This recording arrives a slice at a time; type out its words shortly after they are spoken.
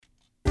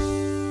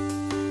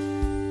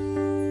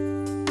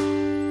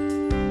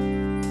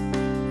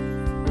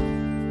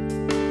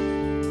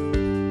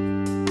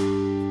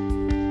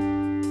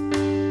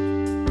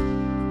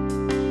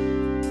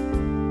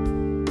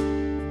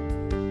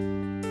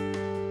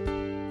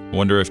I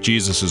wonder if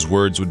Jesus'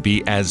 words would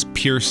be as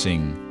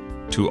piercing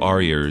to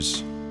our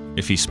ears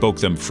if he spoke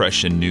them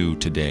fresh and new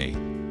today.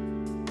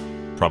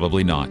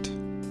 Probably not.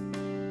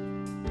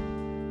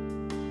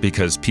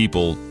 Because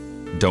people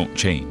don't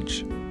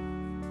change.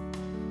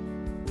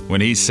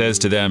 When he says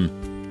to them,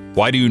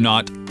 "Why do you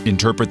not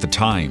interpret the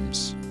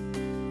times?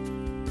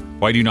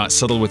 Why do you not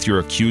settle with your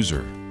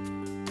accuser?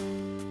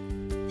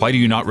 Why do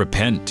you not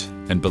repent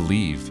and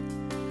believe?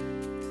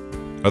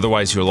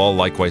 Otherwise you'll all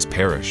likewise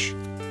perish."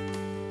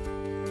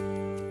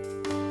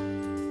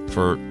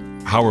 For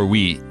how are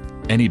we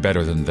any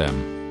better than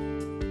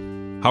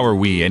them? How are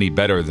we any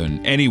better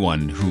than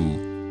anyone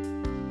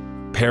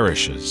who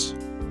perishes?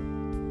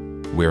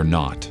 We're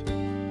not.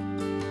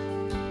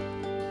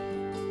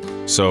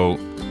 So,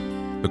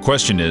 the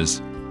question is,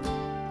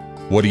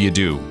 what do you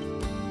do?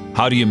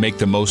 How do you make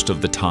the most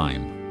of the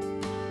time?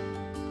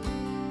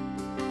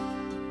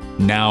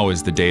 Now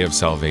is the day of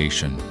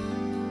salvation.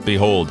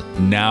 Behold,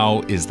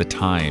 now is the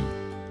time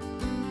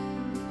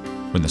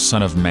when the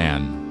Son of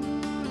Man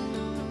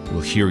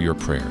will hear your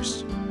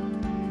prayers.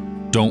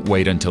 Don't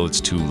wait until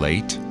it's too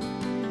late.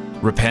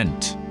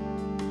 Repent.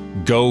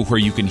 Go where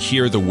you can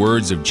hear the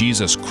words of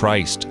Jesus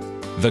Christ,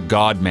 the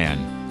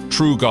God-man,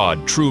 true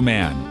God, true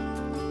man,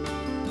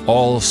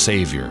 all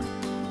Savior,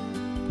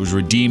 who's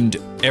redeemed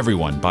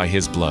everyone by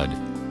his blood.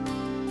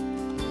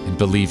 And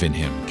believe in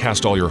him.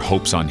 Cast all your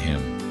hopes on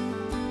him.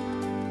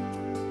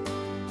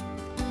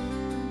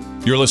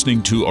 You're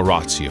listening to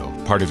Oratio,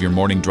 part of your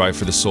morning drive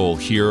for the soul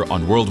here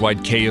on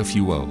Worldwide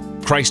KFUO.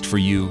 Christ for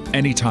you,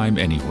 anytime,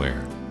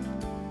 anywhere.